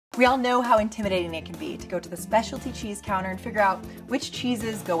We all know how intimidating it can be to go to the specialty cheese counter and figure out which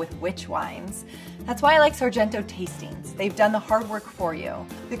cheeses go with which wines. That's why I like Sargento Tastings. They've done the hard work for you.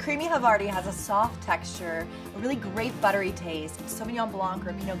 The creamy Havarti has a soft texture, a really great buttery taste. Sauvignon Blanc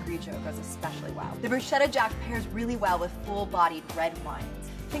or Pinot Grigio goes especially well. The Bruschetta Jack pairs really well with full-bodied red wines.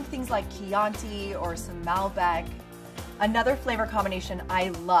 Think things like Chianti or some Malbec. Another flavor combination I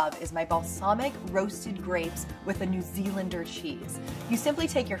love is my balsamic roasted grapes with a New Zealander cheese. You simply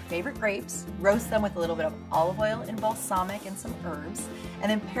take your favorite grapes, roast them with a little bit of olive oil and balsamic and some herbs,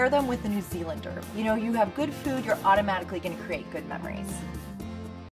 and then pair them with the New Zealander. You know, you have good food, you're automatically going to create good memories.